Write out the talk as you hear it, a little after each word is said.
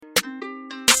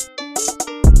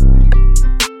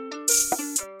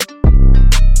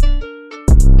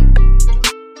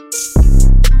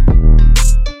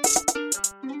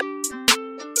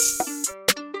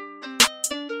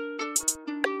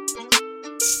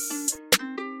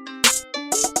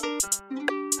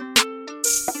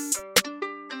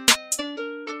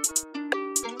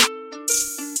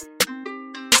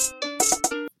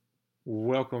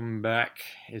welcome back.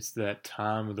 It's that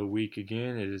time of the week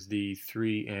again. It is the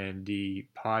 3 and D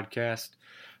podcast.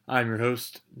 I'm your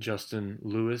host, Justin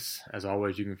Lewis. As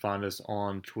always, you can find us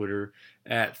on Twitter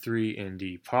at 3 and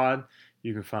D pod.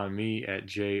 You can find me at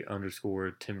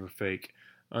J_Timberfake_.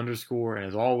 And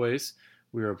as always,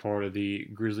 we are a part of the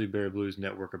Grizzly Bear Blues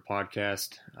network of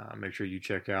podcasts. Make sure you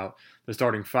check out the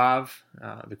Starting Five,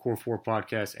 the Core 4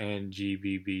 podcast, and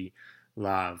GBB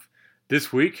Live.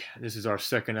 This week, this is our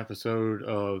second episode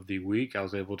of the week. I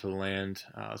was able to land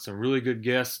some really good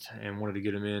guests and wanted to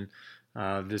get them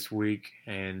in this week.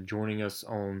 And joining us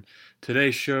on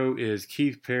today's show is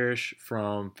Keith Parrish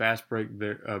from Fast Break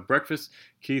Breakfast.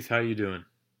 Keith, how you doing?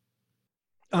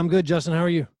 I'm good, Justin. How are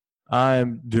you?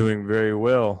 I'm doing very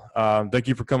well. Thank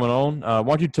you for coming on. Why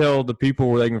don't you tell the people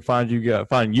where they can find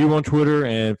you on Twitter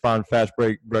and find Fast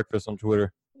Break Breakfast on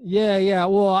Twitter? Yeah.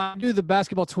 Well, I do the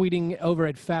basketball tweeting over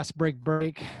at Fast Break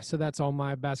Break, so that's all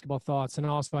my basketball thoughts. And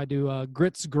also I do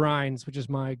Grits Grinds, which is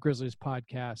my Grizzlies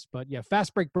podcast. But yeah,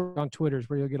 Fast Break Break on Twitter is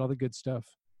where you'll get all the good stuff.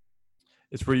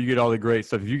 It's where you get all the great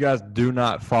stuff. If you guys do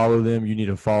not follow them, you need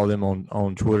to follow them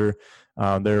on Twitter.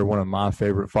 They're one of my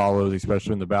favorite follows,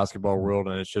 especially in the basketball world,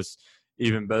 and it's just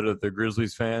even better that they're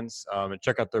Grizzlies fans. And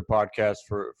check out their podcast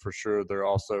for sure. They're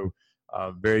also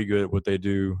very good at what they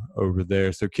do over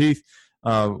there. So, Keith,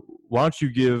 why don't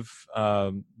you give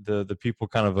the people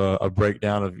kind of a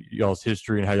breakdown of y'all's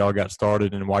history and how y'all got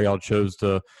started and why y'all chose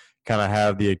to kind of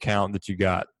have the account that you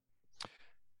got?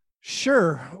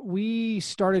 Sure. We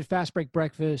started Fast Break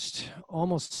Breakfast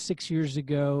almost 6 years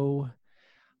ago.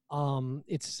 I'm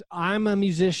a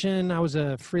musician. I was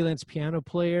a freelance piano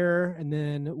player. And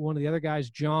then one of the other guys,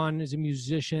 John, is a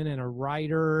musician and a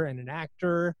writer and an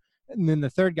actor. And then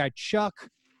the third guy, Chuck,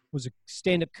 was a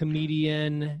stand-up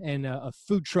comedian and a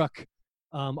food truck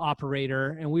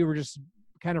operator. And we were just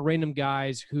kind of random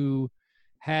guys who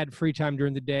had free time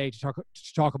during the day to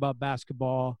talk about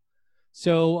basketball.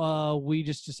 So we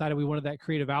just decided we wanted that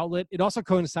creative outlet. It also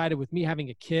coincided with me having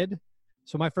a kid.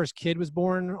 So my first kid was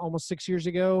born almost 6 years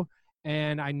ago,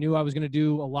 and I knew I was going to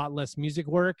do a lot less music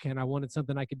work, and I wanted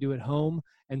something I could do at home.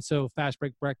 And so Fast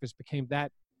Break Breakfast became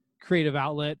that creative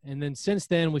outlet. And then since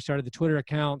then, we started the Twitter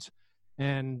account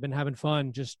and been having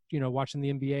fun just, watching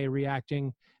the NBA,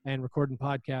 reacting, and recording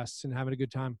podcasts and having a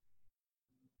good time.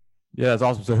 Yeah, that's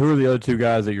awesome. So who are the other two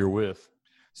guys that you're with?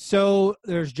 So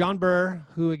there's John Burr,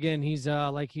 who, again, he's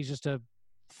just a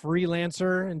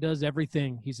freelancer and does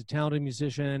everything. He's a talented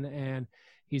musician, and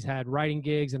he's had writing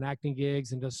gigs and acting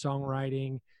gigs and does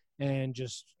songwriting, and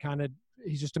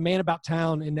he's just a man about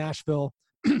town in Nashville.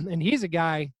 And he was a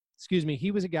guy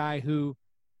who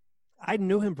I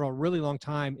knew him for a really long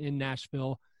time in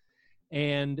Nashville,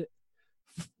 and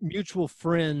mutual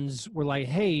friends were like,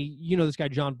 hey, this guy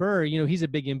John Burr, he's a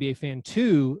big NBA fan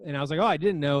too. And I was like, oh, I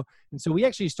didn't know. And so we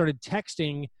actually started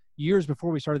texting years before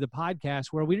we started the podcast,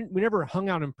 where we never hung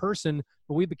out in person,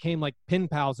 but we became like pen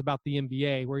pals about the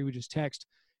NBA, where we would just text.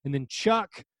 And then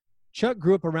Chuck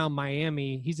grew up around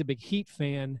Miami. He's a big Heat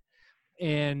fan,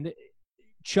 and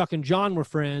Chuck and John were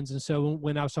friends. And so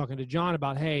when I was talking to John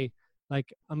about, hey,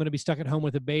 like, I'm going to be stuck at home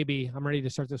with a baby, I'm ready to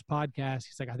start this podcast,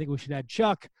 he's like, I think we should add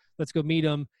Chuck. Let's go meet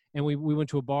him. And we went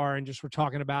to a bar and just were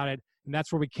talking about it. And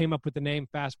that's where we came up with the name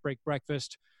Fast Break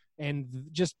Breakfast. And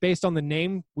just based on the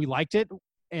name, we liked it.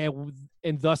 And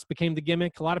thus became the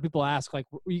gimmick. A lot of people ask, like,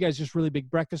 were you guys just really big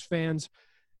breakfast fans?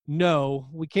 No,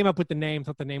 we came up with the name,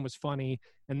 thought the name was funny,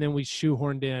 and then we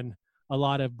shoehorned in a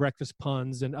lot of breakfast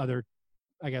puns and other,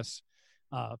 I guess,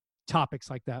 topics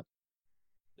like that.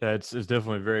 Yeah, it's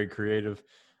definitely very creative,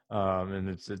 and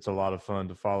it's a lot of fun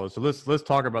to follow. So let's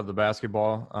talk about the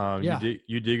basketball. Yeah.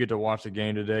 You did get to watch the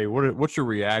game today. What's your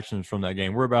reactions from that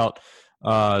game? We're about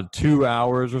 2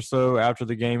 hours or so after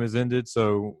the game has ended.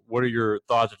 So what are your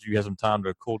thoughts if you have some time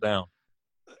to cool down?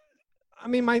 I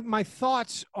mean, my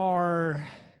thoughts are,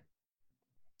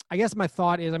 I guess my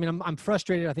thought is, I'm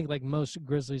frustrated. I think like most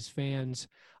Grizzlies fans,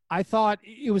 I thought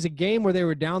it was a game where they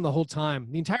were down the whole time.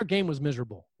 The entire game was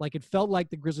miserable. Like, it felt like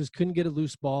the Grizzlies couldn't get a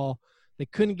loose ball. They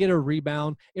couldn't get a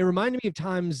rebound. It reminded me of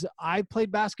times I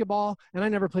played basketball, and I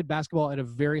never played basketball at a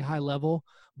very high level,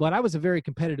 but I was a very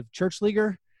competitive church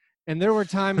leaguer. And there were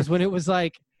times when it was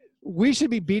like, we should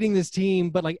be beating this team,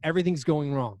 but like everything's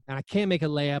going wrong. And I can't make a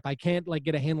layup. I can't like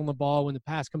get a handle on the ball when the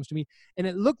pass comes to me. And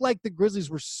it looked like the Grizzlies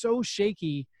were so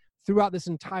shaky throughout this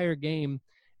entire game.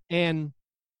 And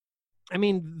I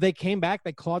mean, they came back,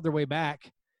 they clawed their way back.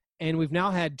 And we've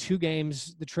now had two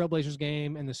games, the Trailblazers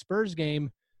game and the Spurs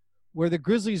game, where the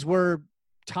Grizzlies were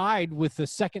tied with the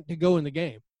second to go in the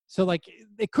game. So, like,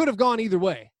 it could have gone either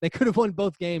way. They could have won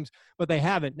both games, but they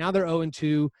haven't. Now they're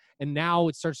 0-2, and now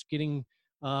it starts getting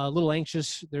a little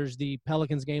anxious. There's the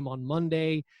Pelicans game on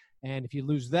Monday, and if you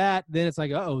lose that, then it's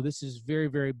like, oh, this is very,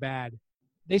 very bad.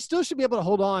 They still should be able to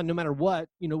hold on no matter what,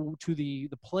 to the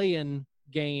play-in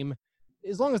game.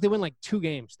 As long as they win like 2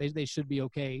 games, they should be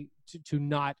okay to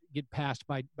not get passed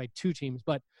by 2 teams.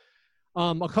 But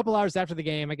a couple hours after the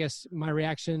game, I guess my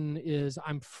reaction is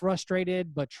I'm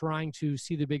frustrated, but trying to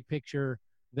see the big picture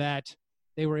that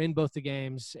they were in both the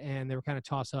games and they were kind of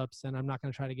toss-ups, and I'm not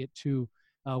going to try to get too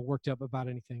worked up about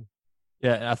anything.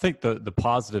 Yeah, I think the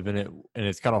positive in it, and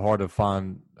it's kind of hard to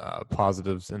find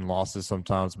positives in losses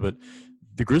sometimes, but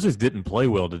the Grizzlies didn't play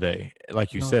well today.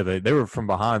 Like you said, they were from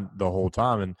behind the whole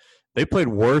time, and they played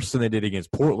worse than they did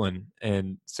against Portland.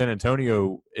 And San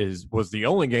Antonio was the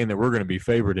only game that we're going to be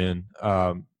favored in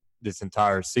this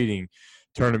entire seeding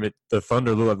tournament. The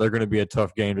Thunder look like they're going to be a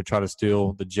tough game to try to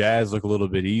steal. The Jazz look a little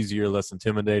bit easier, less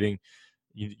intimidating.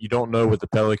 You don't know with the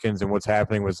Pelicans and what's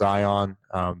happening with Zion.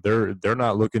 They're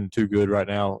not looking too good right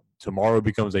now. Tomorrow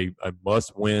becomes a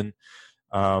must win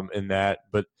in that,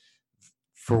 but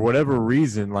for whatever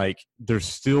reason, like there's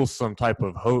still some type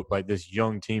of hope, like this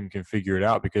young team can figure it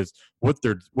out, because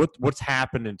what's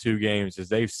happened in 2 games is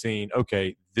they've seen,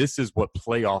 okay, this is what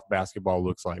playoff basketball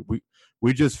looks like.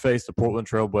 We just faced the Portland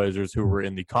Trailblazers, who were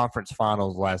in the conference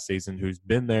finals last season, who's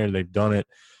been there, they've done it.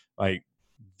 Like,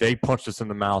 they punched us in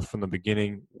the mouth from the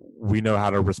beginning. We know how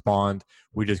to respond.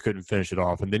 We just couldn't finish it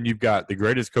off. And then you've got the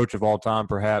greatest coach of all time,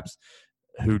 perhaps,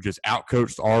 who just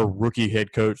outcoached our rookie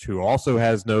head coach, who also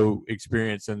has no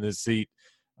experience in this seat.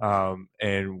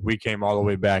 And we came all the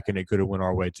way back, and it could have went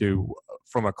our way too,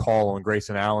 from a call on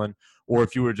Grayson Allen, or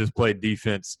if you would just play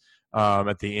defense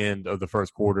at the end of the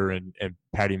first quarter and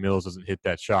Patty Mills doesn't hit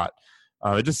that shot.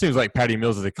 It just seems like Patty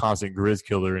Mills is a constant Grizz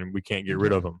killer, and we can't get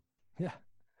rid of him. Yeah.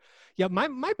 Yeah,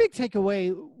 my big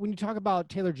takeaway when you talk about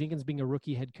Taylor Jenkins being a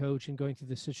rookie head coach and going through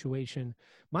this situation,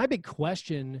 my big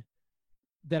question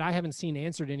that I haven't seen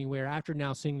answered anywhere after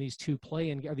now seeing these 2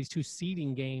 these 2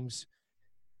 seeding games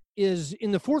is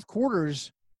in the fourth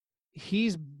quarters,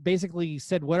 he's basically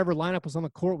said whatever lineup was on the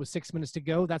court with 6 minutes to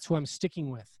go, that's who I'm sticking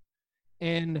with.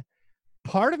 And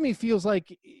part of me feels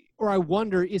like, or I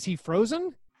wonder, is he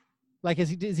frozen? Like, is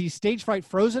he stage fright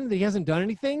frozen that he hasn't done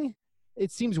anything? It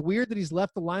seems weird that he's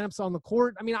left the lineups on the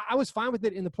court. I mean, I was fine with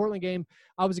it in the Portland game.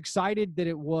 I was excited that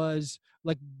it was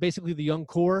like basically the young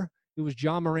core. It was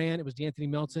John Moran, it was D'Anthony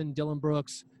Melton, Dillon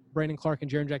Brooks, Brandon Clark,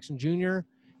 and Jaren Jackson Jr.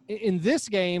 In this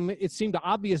game, it seemed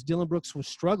obvious Dillon Brooks was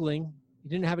struggling. He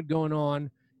didn't have it going on.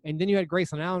 And then you had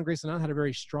Grayson Allen. Grayson Allen had a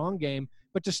very strong game.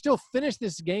 But to still finish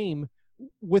this game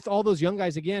with all those young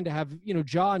guys again, to have,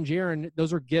 Ja and Jaren,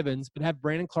 those are givens, but have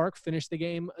Brandon Clark finish the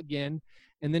game again,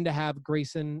 and then to have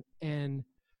Grayson and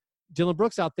Dillon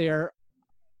Brooks out there,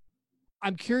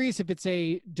 I'm curious if it's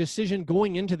a decision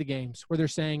going into the games where they're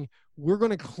saying, we're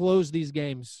going to close these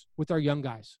games with our young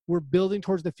guys. We're building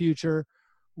towards the future.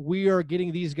 We are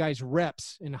getting these guys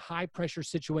reps in high-pressure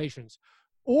situations.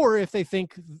 Or if they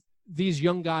think these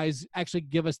young guys actually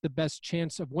give us the best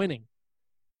chance of winning.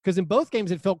 Because in both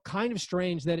games, it felt kind of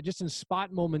strange that it just in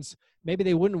spot moments, maybe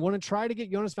they wouldn't want to try to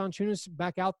get Jonas Valanciunas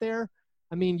back out there.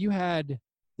 I mean, you had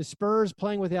the Spurs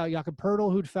playing without Jakob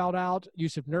Poeltl, who'd fouled out.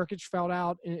 Jusuf Nurkic fouled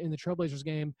out in the Trailblazers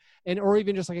game. Or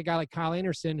even just like a guy like Kyle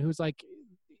Anderson, who's like,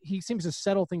 he seems to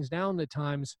settle things down at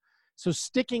times. So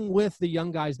sticking with the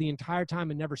young guys the entire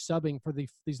time and never subbing for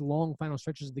these long final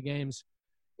stretches of the games,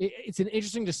 it's an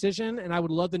interesting decision, and I would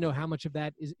love to know how much of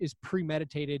that is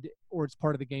premeditated or it's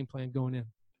part of the game plan going in.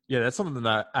 Yeah, that's something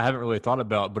that I haven't really thought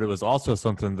about, but it was also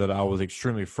something that I was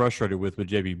extremely frustrated with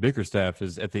JB Bickerstaff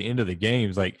is at the end of the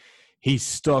games, like he's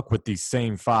stuck with these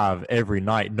same 5 every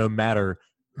night, no matter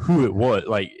who it was.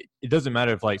 Like, it doesn't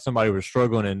matter if like somebody was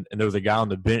struggling and there was a guy on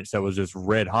the bench that was just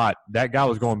red hot. That guy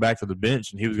was going back to the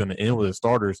bench and he was going to end with his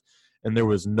starters, and there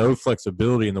was no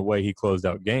flexibility in the way he closed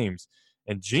out games.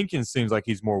 And Jenkins seems like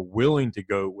he's more willing to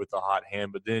go with the hot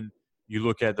hand, but then you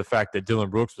look at the fact that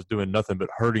Dillon Brooks was doing nothing but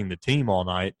hurting the team all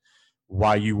night.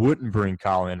 Why you wouldn't bring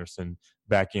Kyle Anderson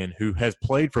back in, who has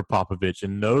played for Popovich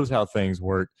and knows how things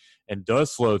work and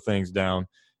does slow things down.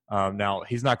 Now,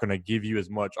 he's not going to give you as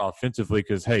much offensively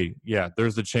because, hey, yeah,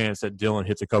 there's the chance that Dillon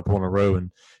hits a couple in a row,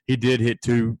 and he did hit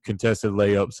 2 contested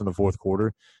layups in the fourth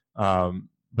quarter.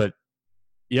 But,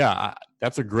 yeah,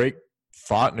 that's a great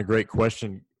thought and a great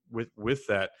question with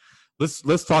that.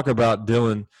 Let's talk about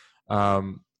Dillon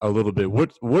a little bit.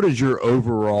 What is your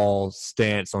overall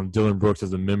stance on Dillon Brooks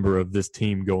as a member of this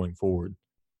team going forward?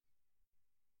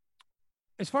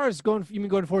 As far as going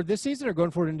forward this season or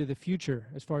going forward into the future,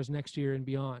 as far as next year and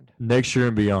beyond? Next year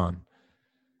and beyond.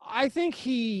 I think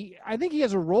he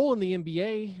has a role in the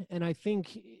NBA, and I think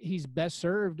he's best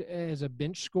served as a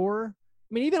bench scorer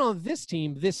I mean, even on this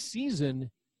team this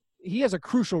season, he has a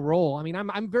crucial role. I mean,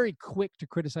 I'm very quick to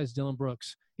criticize Dillon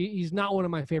Brooks. He's not one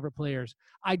of my favorite players.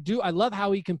 I love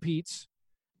how he competes,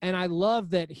 and I love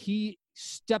that he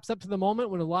steps up to the moment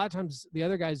when a lot of times the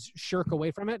other guys shirk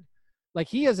away from it. Like,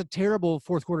 he has a terrible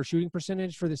fourth quarter shooting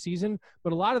percentage for the season,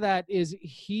 but a lot of that is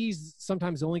he's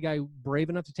sometimes the only guy brave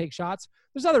enough to take shots.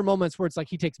 There's other moments where it's like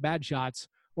he takes bad shots,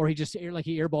 or he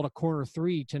airballed a corner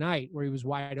three tonight where he was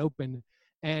wide open,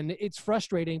 and it's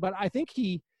frustrating. But I think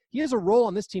he has a role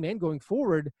on this team and going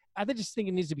forward. I just think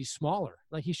it needs to be smaller.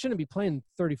 Like, he shouldn't be playing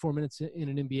 34 minutes in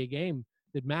an NBA game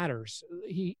that matters.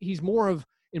 He's more of,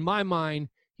 in my mind,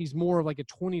 he's more of like a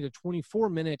 20 to 24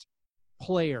 minute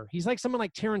player. He's like someone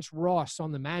like Terrence Ross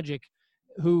on the Magic,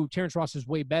 who Terrence Ross is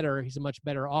way better. He's a much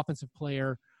better offensive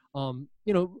player.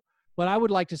 But I would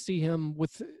like to see him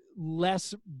with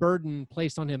less burden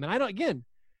placed on him. And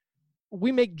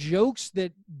we make jokes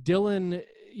that Dillon,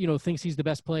 thinks he's the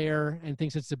best player and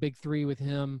thinks it's a big three with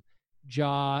him,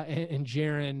 Ja and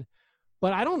Jaren.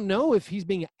 But I don't know if he's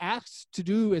being asked to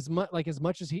do as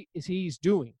much as he's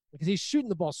doing, because he's shooting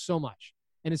the ball so much.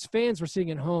 And his fans were sitting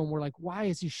at home, were like, why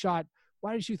did he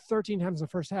shoot 13 times in the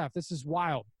first half? This is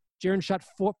wild. Jaren shot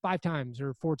 5 times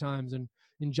or 4 times, and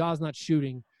Ja's not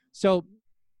shooting. So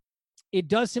it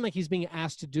does seem like he's being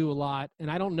asked to do a lot,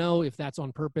 and I don't know if that's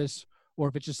on purpose or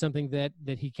if it's just something that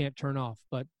he can't turn off.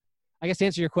 But I guess to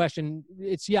answer your question,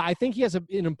 I think he has an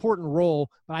important role,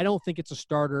 but I don't think it's a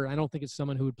starter. I don't think it's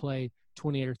someone who would play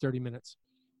 28 or 30 minutes.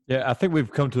 Yeah, I think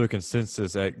we've come to a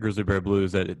consensus at Grizzly Bear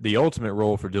Blues that the ultimate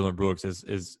role for Dillon Brooks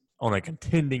is on a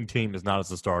contending team is not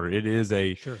as a starter. It is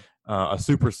a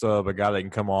super sub, a guy that can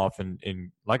come off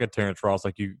and like a Terrence Ross,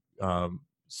 like you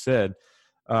said.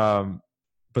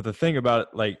 But the thing about it,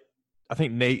 like, I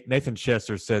think Nathan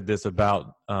Chester said this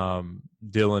about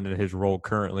Dillon and his role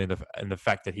currently, and the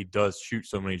fact that he does shoot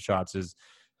so many shots is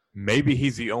maybe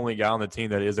he's the only guy on the team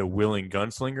that is a willing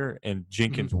gunslinger, and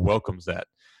Jenkins welcomes that.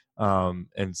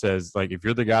 And says, like, if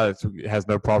you're the guy that has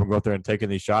no problem going out there and taking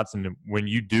these shots, and when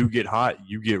you do get hot,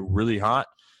 you get really hot,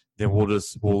 then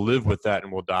we'll live with that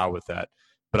and we'll die with that.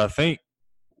 But I think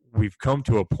we've come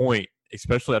to a point,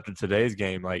 especially after today's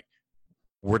game, like,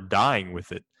 we're dying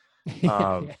with it.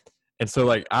 And so,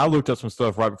 like, I looked up some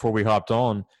stuff right before we hopped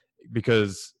on,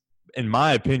 because in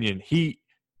my opinion,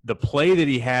 the play that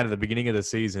he had at the beginning of the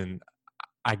season,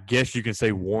 I guess you can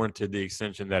say warranted the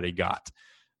extension that he got.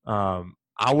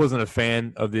 I wasn't a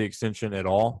fan of the extension at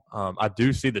all. I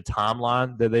do see the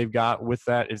timeline that they've got with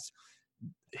that. It's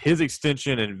his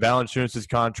extension and Valanciunas'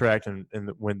 contract, and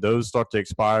when those start to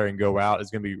expire and go out, is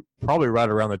going to be probably right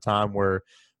around the time where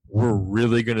we're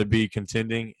really going to be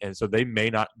contending. And so they may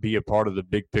not be a part of the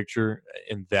big picture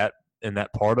in that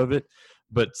part of it.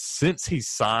 But since he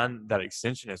signed that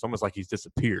extension, it's almost like he's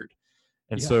disappeared.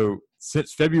 And so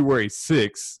since February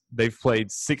 6th, they've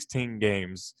played 16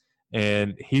 games.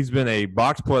 And he's been a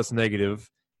box plus negative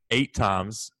 8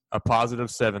 times, a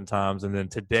positive 7 times, and then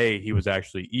today he was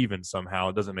actually even somehow.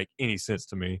 It doesn't make any sense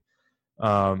to me.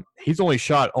 He's only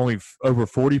shot over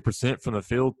 40% from the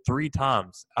field 3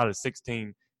 times out of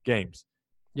 16 games.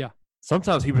 Yeah.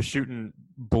 Sometimes he was shooting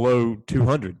below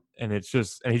 200, and he's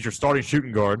your starting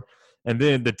shooting guard. And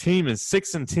then the team is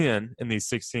 6-10 in these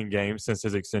 16 games since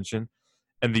his extension,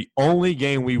 and the only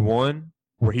game we won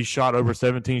where he shot over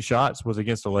 17 shots was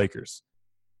against the Lakers.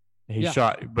 He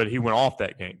shot, but he went off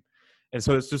that game. And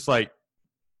so it's just like,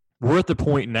 we're at the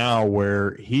point now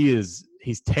where he's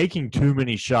taking too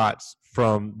many shots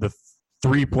from the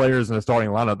 3 players in the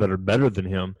starting lineup that are better than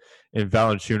him in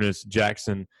Valanciunas,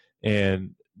 Jackson,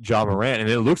 and Ja Morant. And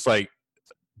it looks like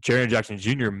Jaren Jackson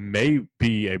Jr. may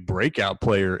be a breakout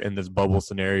player in this bubble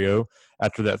scenario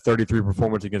after that 33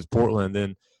 performance against Portland.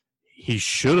 Then he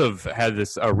should have had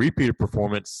a repeated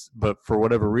performance, but for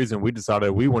whatever reason, we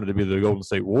decided we wanted to be the Golden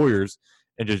State Warriors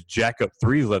and just jack up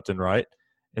threes left and right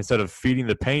instead of feeding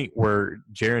the paint where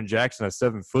Jaren Jackson, a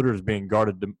 7-footer, is being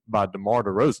guarded by DeMar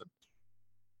DeRozan.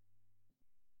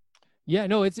 Yeah,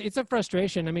 no, it's a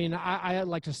frustration. I mean, I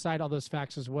like to cite all those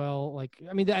facts as well. Like,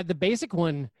 I mean, the basic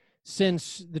one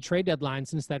since the trade deadline,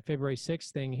 since that February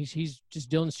 6th thing, he's just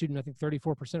Dillon's shooting, I think,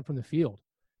 34% from the field.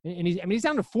 And he's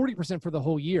down to 40% for the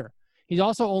whole year. He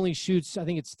also only shoots, I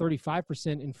think it's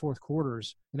 35% in fourth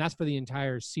quarters, and that's for the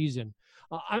entire season.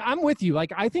 I'm with you.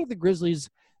 Like, I think the Grizzlies,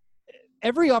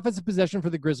 every offensive possession for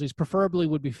the Grizzlies preferably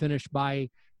would be finished by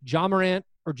Ja Morant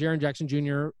or Jaren Jackson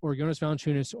Jr. or Jonas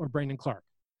Valanciunas or Brandon Clark.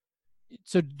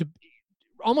 So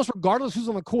almost regardless who's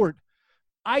on the court,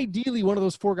 ideally one of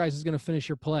those 4 guys is going to finish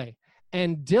your play.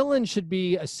 And Dillon should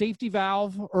be a safety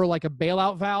valve or like a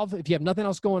bailout valve. If you have nothing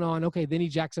else going on, okay, then he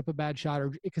jacks up a bad shot,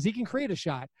 or because he can create a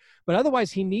shot. But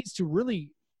otherwise, he needs to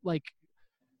really like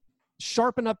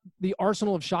sharpen up the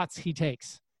arsenal of shots he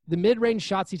takes. The mid-range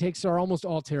shots he takes are almost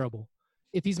all terrible.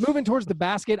 If he's moving towards the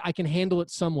basket, I can handle it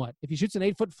somewhat. If he shoots an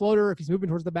 8-foot floater, if he's moving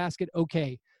towards the basket,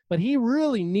 okay. But he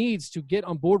really needs to get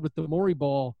on board with the Morey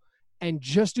ball and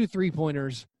just do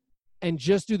three-pointers and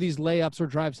just do these layups or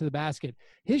drives to the basket.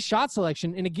 His shot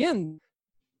selection, and again,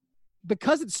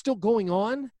 because it's still going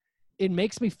on, it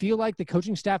makes me feel like the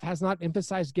coaching staff has not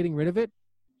emphasized getting rid of it.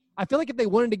 I feel like if they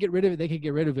wanted to get rid of it, they could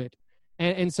get rid of it.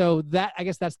 And so that, I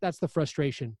guess that's the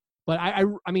frustration. But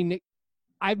I mean,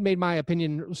 I've made my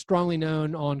opinion strongly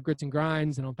known on Grits and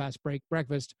Grinds and on Fast Break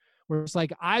Breakfast, where it's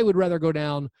like I would rather go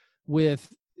down with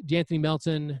D'Anthony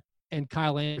Melton and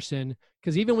Kyle Anderson,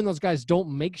 because even when those guys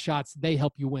don't make shots, they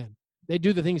help you win. They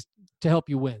do the things to help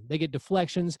you win. They get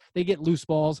deflections. They get loose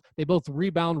balls. They both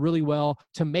rebound really well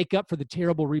to make up for the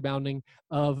terrible rebounding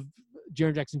of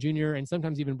Jaren Jackson Jr. and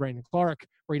sometimes even Brandon Clark,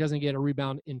 where he doesn't get a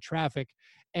rebound in traffic.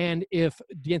 And if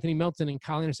D'Anthony Melton and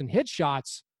Kyle Anderson hit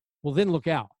shots, well, then look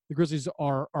out. The Grizzlies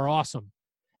are awesome.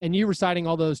 And you reciting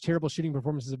all those terrible shooting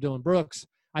performances of Dillon Brooks,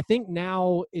 I think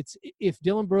now it's if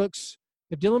Dillon Brooks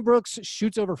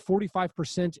shoots over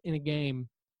 45% in a game,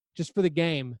 just for the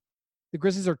game, the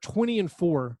Grizzlies are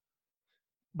 20-4,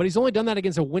 but he's only done that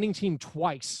against a winning team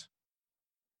twice.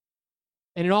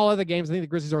 And in all other games, I think the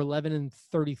Grizzlies are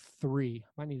 11-33.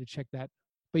 Might need to check that.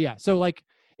 But yeah, so like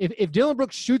if Dillon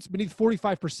Brooks shoots beneath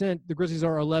 45%, the Grizzlies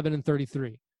are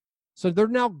 11-33. So they're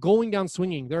now going down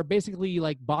swinging. They're basically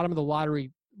like bottom of the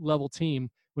lottery level team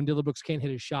when Dillon Brooks can't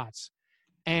hit his shots.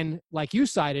 And like you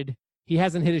cited, he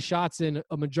hasn't hit his shots in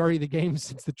a majority of the games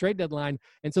since the trade deadline.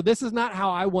 And so this is not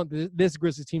how I want this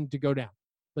Grizzlies team to go down.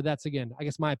 But that's, again, I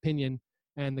guess my opinion,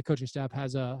 and the coaching staff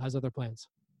has other plans.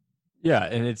 Yeah,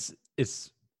 and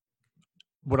it's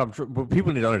what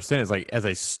people need to understand is, like, as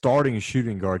a starting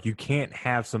shooting guard, you can't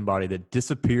have somebody that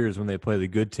disappears when they play the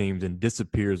good teams and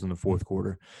disappears in the fourth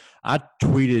quarter. I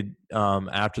tweeted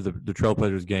after the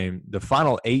Trailblazers game, the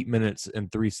final 8 minutes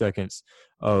and 3 seconds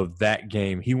of that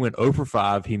game, he went 0 for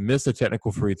 5. He missed a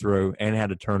technical free throw and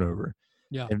had a turnover.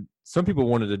 Yeah. And some people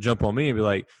wanted to jump on me and be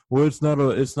like, well, it's not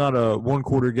a 1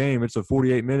 quarter game. It's a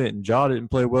 48-minute, and Ja didn't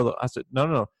play well. I said,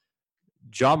 no.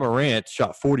 Ja Morant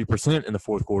shot 40% in the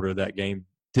fourth quarter of that game,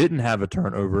 didn't have a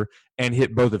turnover, and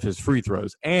hit both of his free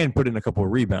throws and put in a couple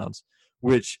of rebounds,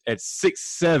 which at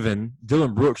 6'7",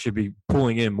 Dillon Brooks should be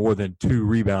pulling in more than 2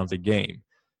 rebounds a game.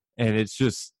 And it's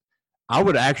just – I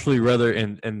would actually rather –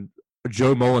 and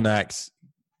Joe Molinax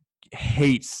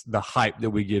hates the hype that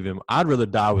we give him. I'd rather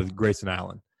die with Grayson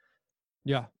Allen.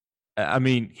 Yeah. I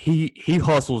mean, he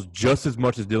hustles just as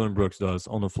much as Dillon Brooks does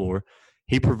on the floor.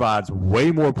 He provides way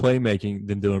more playmaking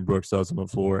than Dillon Brooks does on the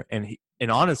floor. And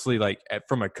honestly, like,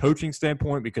 from a coaching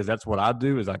standpoint, because that's what I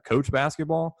do is I coach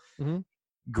basketball,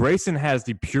 Grayson has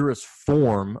the purest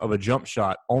form of a jump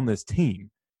shot on this team.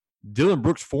 Dillon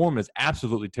Brooks' form is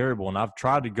absolutely terrible, and I've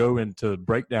tried to go into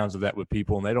breakdowns of that with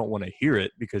people, and they don't want to hear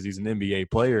it because he's an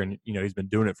NBA player and, you know, he's been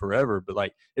doing it forever. But,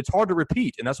 like, it's hard to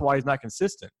repeat, and that's why he's not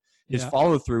consistent. His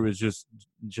follow-through is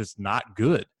just not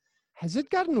good. Has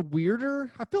it gotten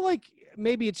weirder? I feel like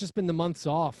maybe it's just been the months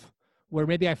off where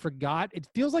maybe I forgot. It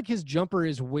feels like his jumper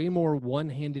is way more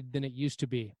one-handed than it used to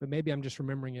be, but maybe I'm just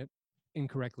remembering it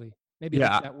incorrectly. Maybe it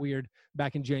was that weird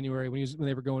back in January when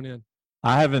they were going in.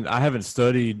 I haven't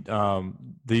studied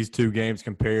these 2 games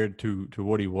compared to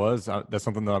what he was. That's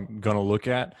something that I'm going to look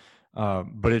at.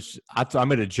 But I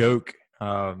made a joke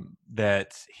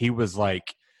that he was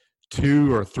like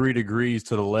 2 or 3 degrees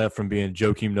to the left from being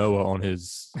Joakim Noah on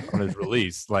his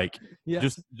release. Like,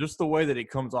 just the way that it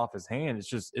comes off his hand, it's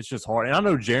just hard. And I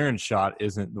know Jaren's shot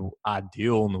isn't the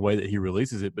ideal in the way that he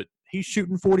releases it, but he's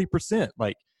shooting 40%.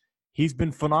 Like, he's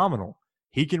been phenomenal.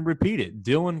 He can repeat it.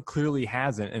 Dillon clearly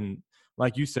hasn't. And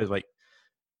like you said, like,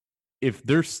 if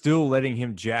they're still letting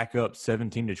him jack up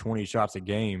 17 to 20 shots a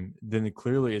game, then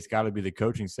clearly it's got to be the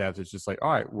coaching staff that's just like,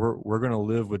 all right, we're going to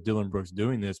live with Dillon Brooks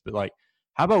doing this, but, like,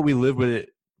 how about we live with it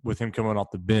with him coming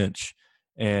off the bench?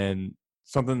 And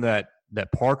something that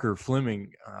Parker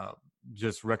Fleming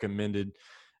just recommended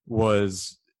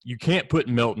was you can't put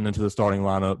Melton into the starting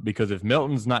lineup, because if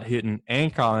Melton's not hitting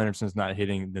and Kyle Anderson's not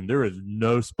hitting, then there is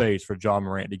no space for Ja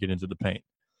Morant to get into the paint.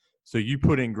 So you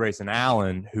put in Grayson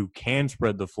Allen, who can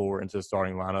spread the floor, into the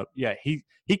starting lineup. Yeah, he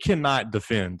cannot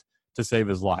defend to save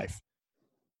his life,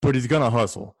 but he's going to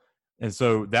hustle. And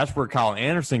so that's where Kyle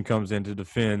Anderson comes in to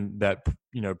defend that,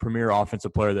 you know, premier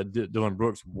offensive player that Dillon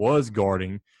Brooks was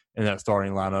guarding in that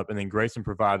starting lineup. And then Grayson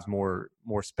provides more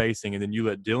spacing. And then you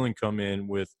let Dillon come in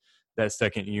with that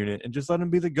second unit and just let him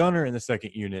be the gunner in the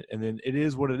second unit. And then it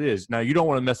is what it is. Now, you don't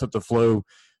want to mess up the flow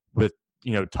with,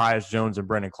 Tyus Jones and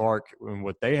Brandon Clark and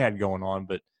what they had going on,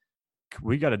 but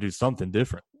we got to do something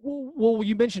different. Well,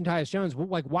 you mentioned Tyus Jones.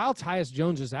 Like, while Tyus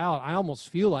Jones is out, I almost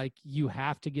feel like you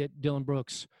have to get Dillon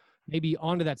Brooks maybe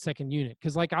onto that second unit.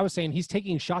 Because like I was saying, he's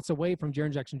taking shots away from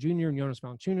Jaren Jackson Jr. and Jonas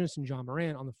Valanciunas and John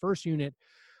Morant on the first unit.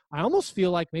 I almost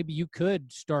feel like maybe you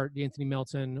could start D'Anthony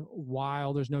Melton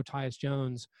while there's no Tyus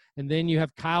Jones. And then you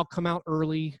have Kyle come out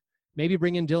early, maybe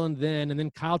bring in Dillon then, and then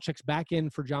Kyle checks back in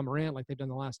for John Morant like they've done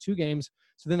the last two games.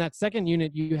 So then that second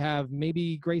unit, you have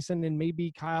maybe Grayson and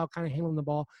maybe Kyle kind of handling the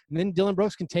ball. And then Dillon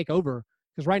Brooks can take over.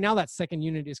 Because right now that second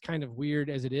unit is kind of weird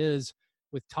as it is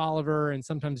with Tolliver and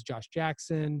sometimes Josh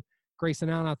Jackson, Grayson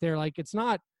Allen out there. Like, it's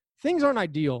not – things aren't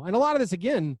ideal. And a lot of this,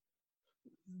 again,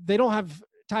 they don't have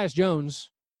Tyus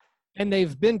Jones, and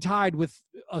they've been tied with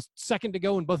a second to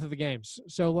go in both of the games.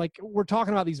 So, like, we're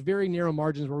talking about these very narrow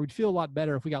margins where we'd feel a lot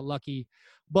better if we got lucky.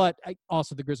 But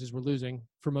also the Grizzlies were losing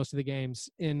for most of the games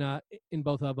in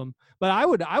both of them. But I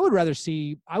would rather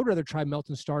try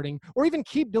Melton starting or even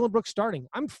keep Dillon Brooks starting.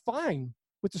 I'm fine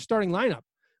with the starting lineup.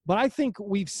 But I think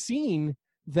we've seen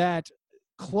that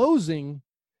closing,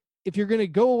 if you're going to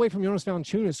go away from Jonas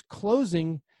Valanciunas,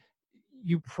 closing,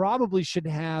 you probably should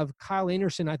have Kyle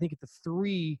Anderson, I think, at the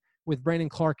 3 with Brandon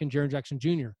Clark and Jaren Jackson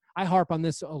Jr. I harp on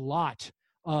this a lot.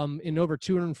 In over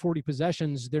 240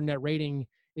 possessions, their net rating,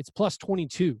 it's plus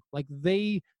 22. Like,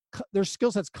 their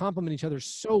skill sets complement each other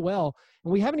so well,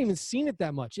 and we haven't even seen it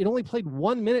that much. It only played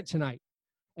 1 minute tonight,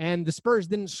 and the Spurs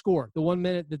didn't score the 1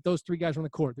 minute that those three guys were on the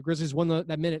court. The Grizzlies won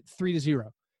that minute 3-0.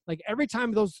 Like, every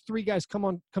time those three guys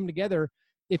come together,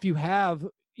 if you have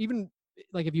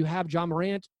John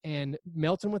Morant and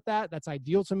Melton with that's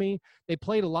ideal to me. They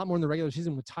played a lot more in the regular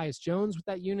season with Tyus Jones with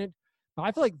that unit. But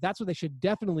I feel like that's what they should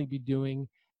definitely be doing.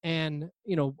 And,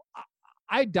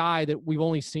 I die that we've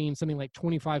only seen something like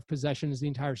 25 possessions the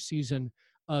entire season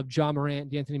of John Morant,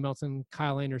 D'Anthony Melton,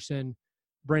 Kyle Anderson,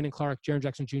 Brandon Clark, Jaren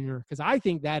Jackson Jr., because I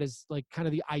think that is like kind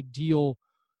of the ideal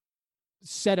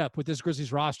setup with this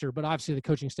Grizzlies roster. But obviously the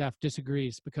coaching staff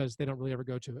disagrees because they don't really ever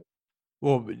go to it.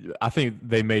 Well, I think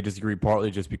they may disagree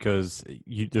partly just because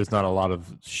there's not a lot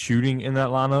of shooting in that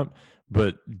lineup,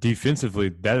 but defensively,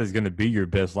 that is going to be your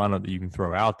best lineup that you can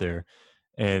throw out there.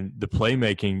 And the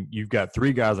playmaking, you've got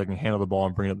 3 guys that can handle the ball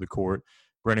and bring it up the court.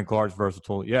 Brandon Clark's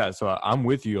versatile. Yeah, so I'm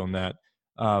with you on that.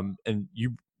 And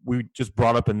we just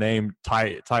brought up a name,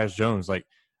 Tyus Jones. Like,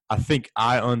 I think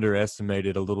I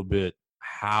underestimated a little bit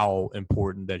how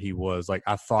important that he was. Like,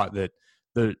 I thought that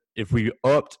if we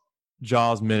upped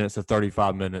Ja's minutes to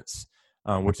 35 minutes,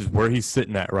 which is where he's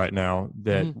sitting at right now,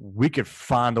 that we could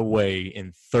find a way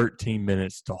in 13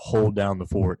 minutes to hold down the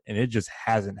fort, and it just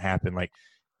hasn't happened. Like,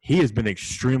 he has been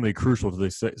extremely crucial to the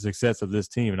success of this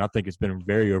team, and I think it's been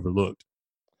very overlooked.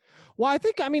 Well,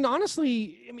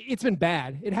 honestly, it's been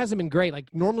bad. It hasn't been great. Like,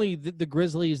 normally the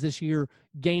Grizzlies this year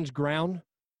gained ground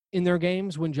in their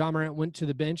games when John Morant went to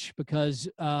the bench because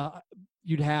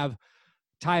you'd have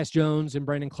Tyus Jones and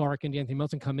Brandon Clark and D'Anthony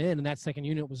Melton come in, and that second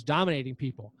unit was dominating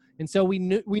people. And so we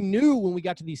knew when we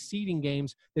got to these seeding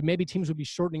games that maybe teams would be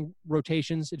shortening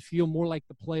rotations. It'd feel more like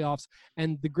the playoffs,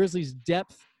 and the Grizzlies'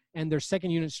 depth and their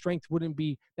second unit strength wouldn't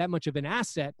be that much of an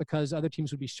asset because other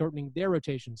teams would be shortening their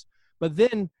rotations. But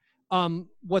then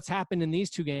what's happened in these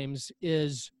two games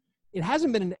is it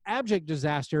hasn't been an abject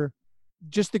disaster,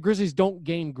 just the Grizzlies don't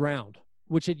gain ground,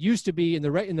 which it used to be in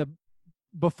the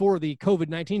before the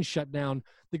COVID-19 shutdown.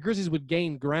 The Grizzlies would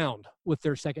gain ground with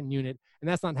their second unit, and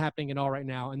that's not happening at all right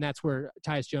now, and that's where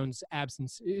Tyus Jones'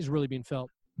 absence is really being felt.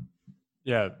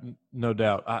 Yeah, no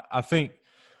doubt. I think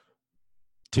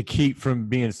to keep from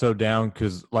being so down,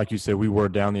 because like you said, we were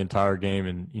down the entire game,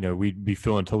 and we'd be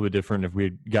feeling totally different if we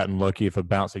had gotten lucky, if a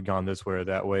bounce had gone this way or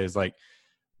that way. Is like,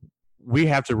 we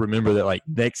have to remember that, like,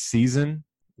 next season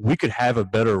we could have a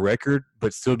better record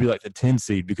but still be like the 10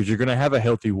 seed, because you're going to have a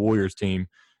healthy Warriors team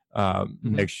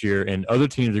next year, and other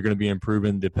teams are going to be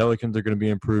improving. The Pelicans are going to be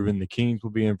improving. The Kings will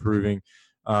be improving.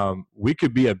 We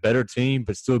could be a better team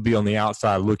but still be on the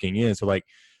outside looking in. So, like,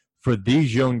 for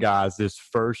these young guys, this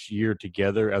first year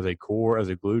together as a core, as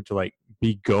a glue, to like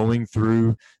be going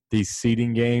through these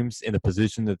seeding games in the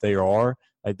position that they are,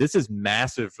 like, this is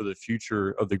massive for the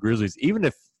future of the Grizzlies. Even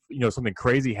if something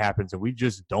crazy happens and we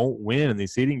just don't win in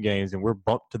these seeding games and we're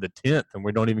bumped to the 10th and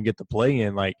we don't even get to play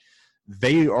in, like,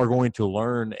 they are going to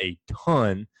learn a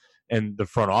ton, and the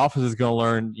front office is going to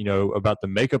learn, about the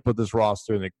makeup of this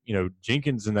roster, and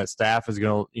Jenkins and that staff is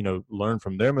going to, learn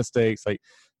from their mistakes. Like,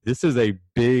 this is a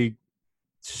big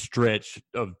stretch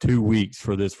of 2 weeks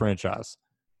for this franchise.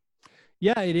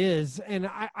 Yeah, it is. And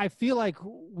I feel like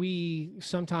we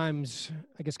sometimes,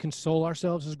 I guess, console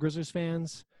ourselves as Grizzlies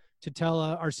fans to tell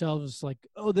ourselves like,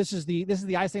 oh, this is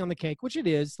the icing on the cake, which it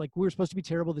is. Like, we were supposed to be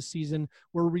terrible this season.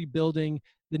 We're rebuilding.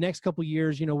 The next couple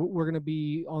years, we're going to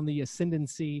be on the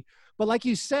ascendancy. But like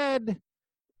you said,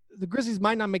 the Grizzlies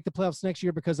might not make the playoffs next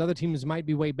year because other teams might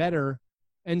be way better.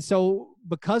 And so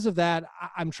because of that,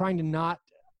 I'm trying to not,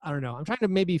 I don't know, I'm trying to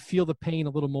maybe feel the pain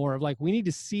a little more of like, we need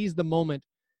to seize the moment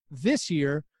this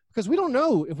year because we don't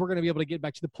know if we're going to be able to get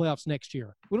back to the playoffs next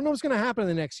year. We don't know what's going to happen in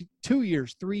the next 2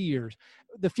 years, 3 years.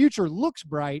 The future looks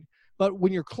bright, but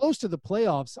when you're close to the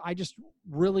playoffs, I just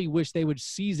really wish they would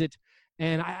seize it.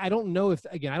 And I don't know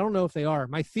if they are.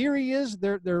 My theory is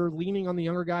they're leaning on the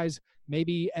younger guys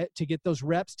maybe to get those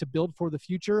reps to build for the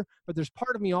future. But there's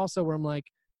part of me also where I'm like,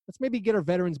 let's maybe get our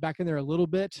veterans back in there a little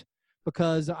bit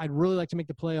because I'd really like to make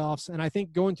the playoffs. And I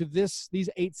think going through these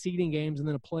 8 seeding games and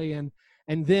then a play-in,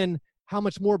 and then how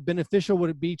much more beneficial would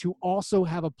it be to also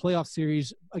have a playoff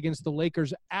series against the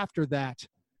Lakers after that?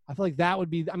 I feel like that would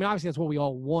be – I mean, obviously that's what we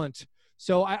all want.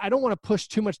 So I don't want to push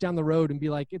too much down the road and be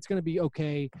like, it's going to be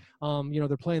okay.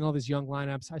 They're playing all these young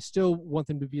lineups. I still want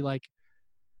them to be like,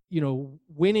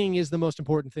 winning is the most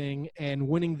important thing, and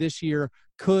winning this year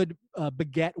could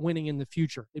beget winning in the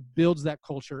future. It builds that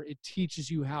culture. It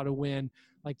teaches you how to win.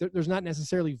 Like there's not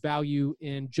necessarily value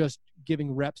in just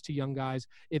giving reps to young guys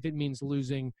if it means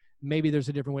losing. Maybe there's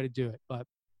a different way to do it, but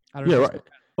I don't know. Right.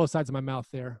 Both sides of my mouth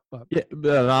there, but yeah,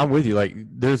 but I'm with you. Like,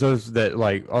 there's those that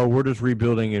like, oh, we're just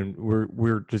rebuilding and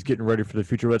we're just getting ready for the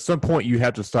future. But at some point, you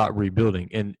have to stop rebuilding.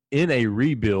 And in a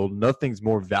rebuild, nothing's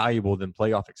more valuable than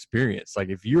playoff experience. Like,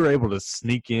 if you're able to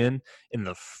sneak in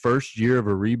the first year of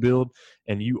a rebuild,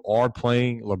 and you are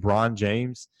playing LeBron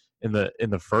James in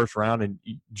the first round, and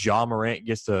Ja Morant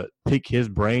gets to pick his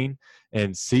brain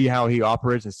and see how he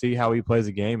operates and see how he plays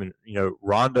a game, and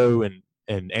Rondo and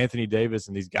Anthony Davis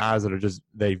and these guys that are just,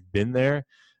 they've been there,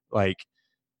 like,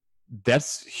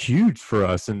 that's huge for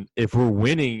us. And if we're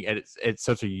winning at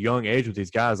such a young age with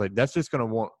these guys, like, that's just going to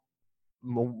want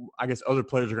more, I guess other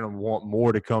players are going to want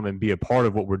more to come and be a part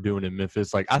of what we're doing in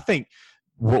Memphis. Like, I think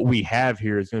what we have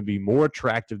here is going to be more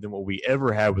attractive than what we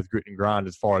ever had with Grit and Grind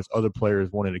as far as other players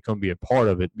wanting to come be a part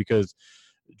of it, because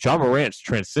Ja Morant's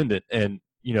transcendent. And,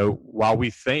 while we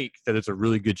think that it's a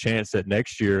really good chance that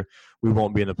next year we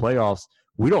won't be in the playoffs,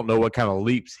 we don't know what kind of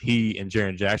leaps he and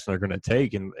Jaren Jackson are going to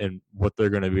take and what they're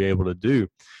going to be able to do.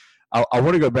 I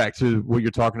want to go back to what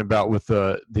you're talking about with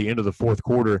the end of the fourth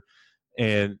quarter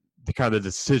and the kind of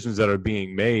decisions that are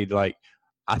being made. Like,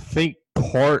 I think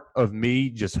part of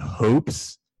me just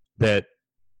hopes that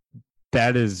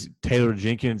is Taylor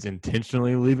Jenkins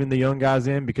intentionally leaving the young guys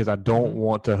in, because I don't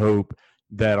want to hope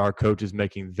that our coach is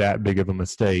making that big of a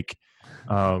mistake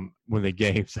when the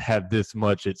games have this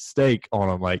much at stake on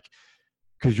them. Like,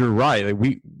 because you're right,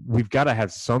 like we've got to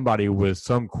have somebody with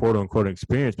some quote unquote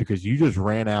experience, because you just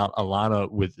ran out a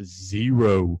lineup with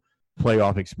zero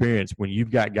playoff experience when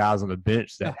you've got guys on the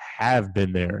bench that have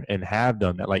been there and have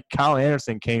done that. Like, Kyle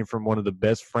Anderson came from one of the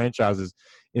best franchises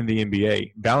in the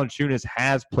NBA. Valanciunas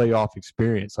has playoff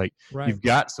experience. Like, right. You've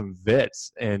got some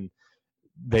vets and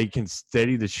they can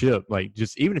steady the ship. Like,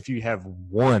 just even if you have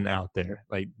one out there,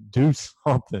 like, do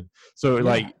something. So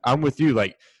like, I'm with you.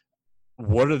 Like,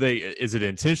 what are they? Is it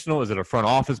intentional? Is it a front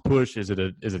office push? Is it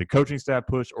a coaching staff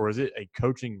push, or is it a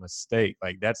coaching mistake?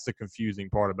 Like, that's the confusing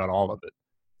part about all of it.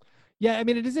 Yeah, I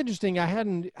mean, it is interesting. I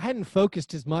hadn't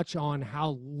focused as much on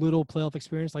how little playoff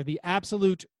experience, like the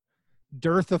absolute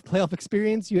dearth of playoff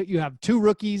experience. You have 2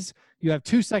 rookies, you have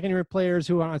 2 second-year players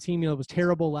who are on a team that was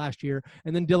terrible last year,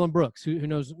 and then Dillon Brooks, who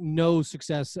knows no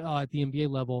success at the NBA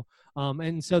level.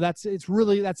 And so that's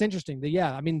interesting.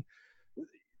 I mean,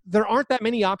 there aren't that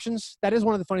many options. That is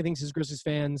one of the funny things as Grizzlies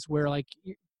fans, where, like,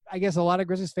 I guess a lot of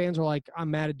Grizzlies fans are like, I'm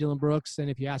mad at Dillon Brooks,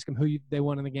 and if you ask them who they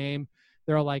won in the game,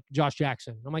 they're all like Josh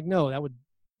Jackson. I'm like, no,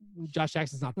 Josh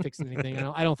Jackson's not fixing anything.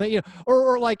 I don't think,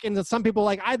 or like, and some people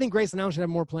like, I think Grayson Allen should have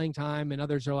more playing time, and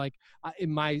others are like,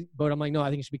 in my boat, I'm like, no, I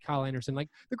think it should be Kyle Anderson. Like,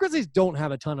 the Grizzlies don't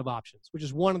have a ton of options, which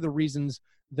is one of the reasons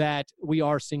that we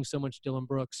are seeing so much Dillon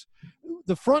Brooks.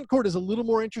 The front court is a little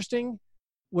more interesting,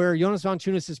 where Jonas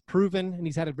Valanciunas is proven, and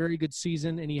he's had a very good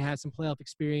season, and he has some playoff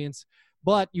experience.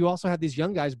 But you also have these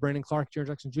young guys, Brandon Clark, Jaren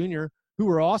Jackson Jr., who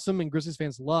are awesome and Grizzlies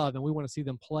fans love, and we want to see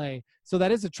them play. So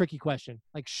that is a tricky question.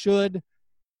 Like, should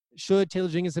Taylor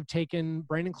Jenkins have taken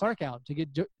Brandon Clark out to get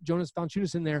Jonas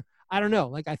Valanciunas in there? I don't know.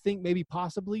 Like, I think maybe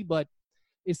possibly, but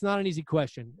it's not an easy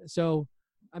question. So,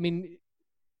 I mean,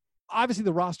 obviously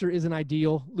the roster isn't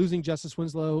ideal. Losing Justice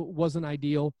Winslow wasn't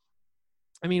ideal.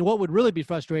 I mean, what would really be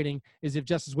frustrating is if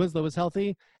Justice Winslow was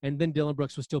healthy and then Dillon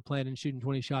Brooks was still playing and shooting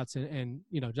 20 shots and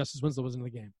Justice Winslow was in the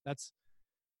game. That's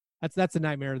a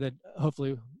nightmare that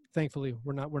thankfully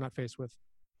we're not faced with.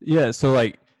 Yeah, so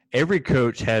like every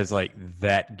coach has like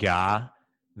that guy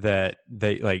that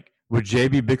they like. With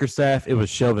JB Bickerstaff, it was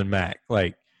Shelvin Mack.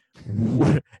 Like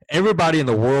everybody in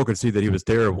the world could see that he was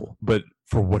terrible, but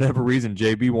for whatever reason,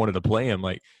 JB wanted to play him.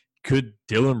 Like, could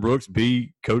Dillon Brooks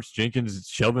be Coach Jenkins'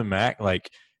 Shelvin Mack? Like,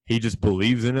 he just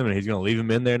believes in him and he's going to leave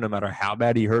him in there no matter how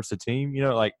bad he hurts the team.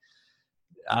 Like,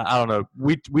 I don't know.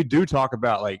 We do talk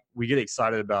about, like, we get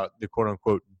excited about the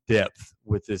quote-unquote depth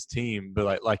with this team,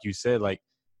 but like you said, like,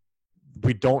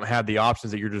 we don't have the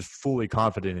options that you're just fully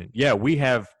confident in. Yeah, we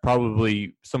have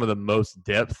probably some of the most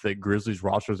depth that Grizzlies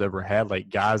rosters ever had, like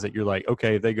guys that you're like,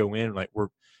 okay, if they go in, like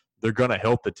they're going to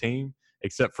help the team,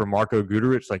 except for Marko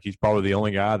Guduric. Like, he's probably the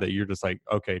only guy that you're just like,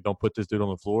 okay, don't put this dude on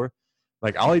the floor.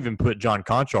 Like, I'll even put John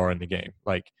Conchar in the game.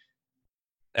 Like,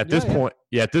 at this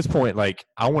point, like,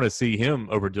 I want to see him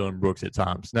over Dillon Brooks at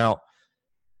times. Now,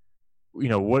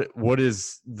 what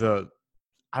is the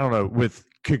 – I don't know.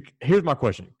 Here's my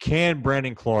question. Can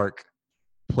Brandon Clarke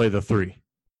play the three?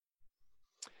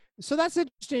 So that's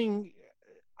interesting.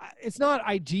 It's not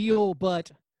ideal, but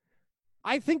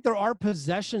I think there are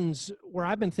possessions where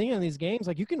I've been thinking in these games,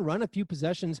 like you can run a few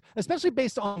possessions, especially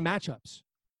based on matchups.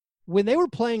 When they were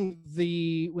playing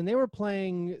the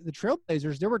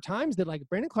Trailblazers, there were times that like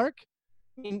Brandon Clarke,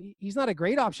 I mean, he's not a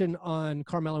great option on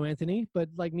Carmelo Anthony, but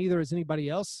like neither is anybody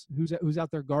else who's out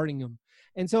there guarding him.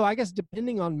 And so I guess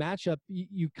depending on matchup,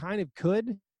 you kind of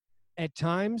could at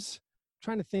times. I'm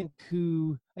trying to think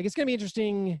who – like it's going to be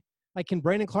interesting. Like, can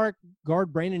Brandon Clarke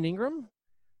guard Brandon Ingram?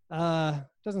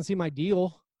 Doesn't seem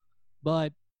ideal,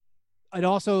 but it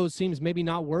also seems maybe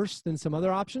not worse than some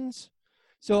other options.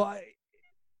 So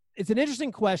it's an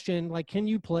interesting question. Like, can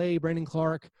you play Brandon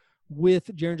Clarke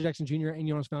with Jaren Jackson Jr. and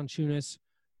Jonas Valanciunas?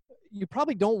 You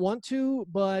probably don't want to,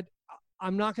 but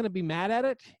I'm not going to be mad at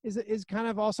it, is kind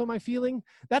of also my feeling.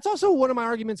 That's also one of my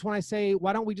arguments when I say,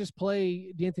 why don't we just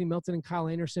play DeAnthony Melton and Kyle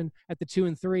Anderson at the 2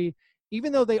 and 3?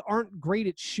 Even though they aren't great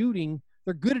at shooting,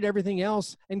 they're good at everything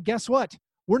else. And guess what?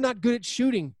 We're not good at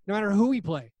shooting, no matter who we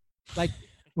play. Like,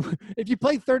 if you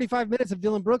play 35 minutes of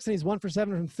Dillon Brooks and he's 1 for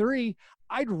 7 from 3,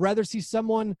 I'd rather see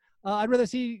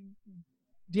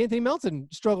DeAnthony Melton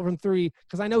struggle from 3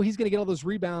 because I know he's going to get all those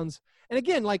rebounds. And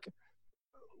again, like,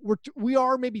 we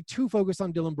are maybe too focused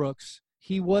on Dillon Brooks.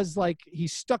 He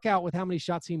stuck out with how many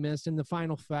shots he missed in the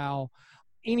final foul.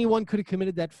 Anyone could have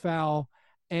committed that foul.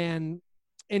 And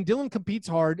Dillon competes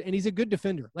hard, and he's a good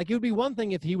defender. Like, it would be one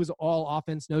thing if he was all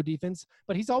offense, no defense,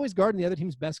 but he's always guarding the other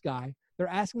team's best guy. They're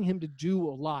asking him to do a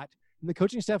lot. And the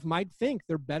coaching staff might think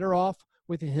they're better off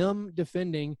with him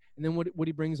defending and then what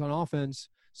he brings on offense.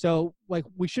 So, like,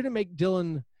 we shouldn't make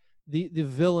Dillon the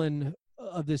villain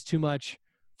of this too much.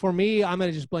 For me, I'm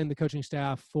going to just blame the coaching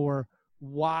staff for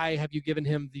why have you given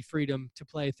him the freedom to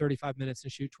play 35 minutes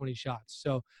and shoot 20 shots.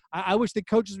 So I wish the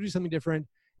coaches would do something different.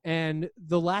 And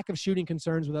the lack of shooting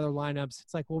concerns with other lineups,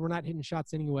 it's like, well, we're not hitting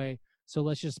shots anyway, so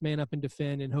let's just man up and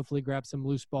defend and hopefully grab some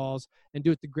loose balls and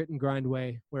do it the grit and grind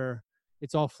way where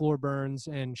it's all floor burns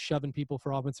and shoving people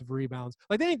for offensive rebounds.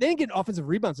 Like, they didn't get offensive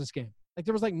rebounds this game. Like,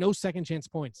 there was like no second chance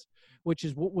points, which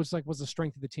is what was the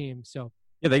strength of the team. So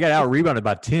yeah, they got out rebounded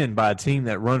by 10 by a team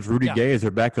that runs Rudy Gay as their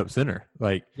backup center.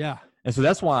 Like, yeah. And so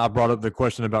that's why I brought up the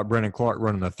question about Brandon Clarke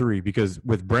running the 3, because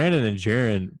with Brandon and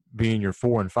Jaren being your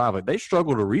 4 and 5, like, they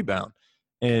struggle to rebound.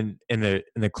 And in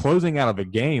the closing out of a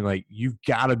game, like, you've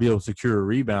got to be able to secure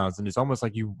rebounds, and it's almost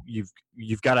like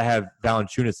you've got to have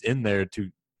Valanciunas in there to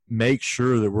make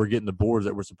sure that we're getting the boards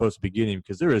that we're supposed to be getting,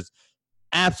 because there is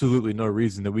absolutely no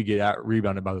reason that we get out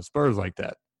rebounded by the Spurs like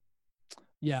that.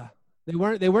 Yeah. They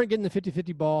weren't getting the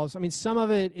 50-50 balls. I mean, some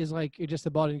of it is like just the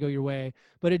ball didn't go your way,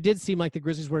 but it did seem like the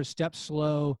Grizzlies were a step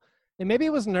slow, and maybe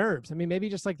it was nerves. I mean, maybe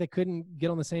just like they couldn't get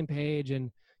on the same page.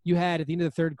 And you had at the end of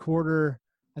the third quarter,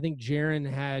 I think Jaren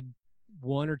had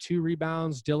 1 or 2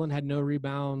 rebounds, Dillon had no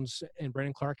rebounds, and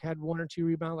Brandon Clarke had 1 or 2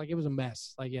 rebounds. Like, it was a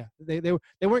mess. Like, yeah, they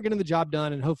weren't getting the job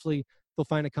done, and hopefully they'll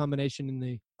find a combination in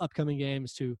the upcoming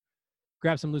games to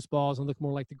grab some loose balls and look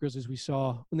more like the Grizzlies we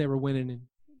saw when they were winning in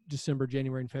December,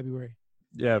 January, and February.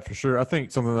 Yeah, for sure. I think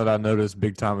something that I noticed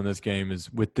big time in this game is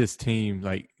with this team,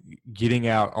 like, getting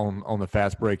out on the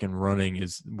fast break and running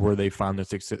is where they find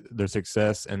their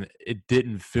success. And it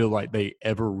didn't feel like they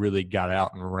ever really got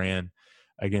out and ran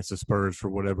against the Spurs for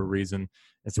whatever reason.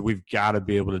 And so we've got to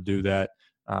be able to do that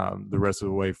the rest of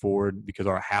the way forward, because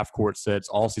our half-court sets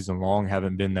all season long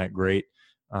haven't been that great.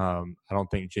 I don't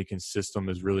think Jenkins' system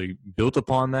is really built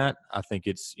upon that. I think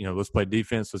it's, let's play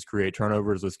defense, let's create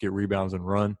turnovers, let's get rebounds and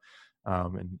run.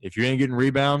 And if you ain't getting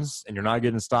rebounds and you're not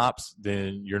getting stops,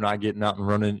 then you're not getting out and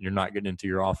running. You're not getting into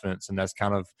your offense. And that's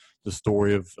kind of the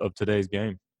story of today's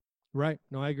game. Right.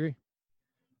 No, I agree.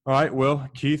 All right. Well,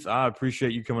 Keith, I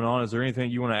appreciate you coming on. Is there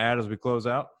anything you want to add as we close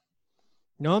out?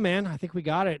 No, man, I think we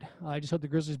got it. I just hope the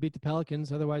Grizzlies beat the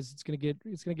Pelicans. Otherwise, it's gonna get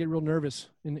real nervous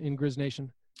in Grizz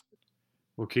Nation.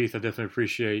 Well, Keith, I definitely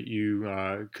appreciate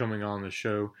you coming on the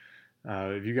show.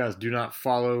 If you guys do not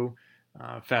follow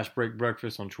Fast Break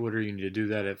Breakfast on Twitter, you need to do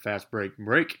that at Fast Break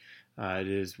Break. It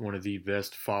is one of the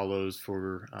best follows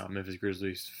for Memphis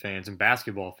Grizzlies fans and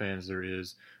basketball fans there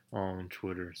is on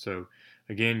Twitter. So,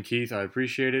 again, Keith, I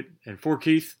appreciate it. And for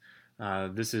Keith,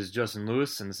 this is Justin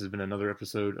Lewis, and this has been another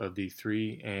episode of the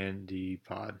 3 and D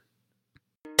Pod.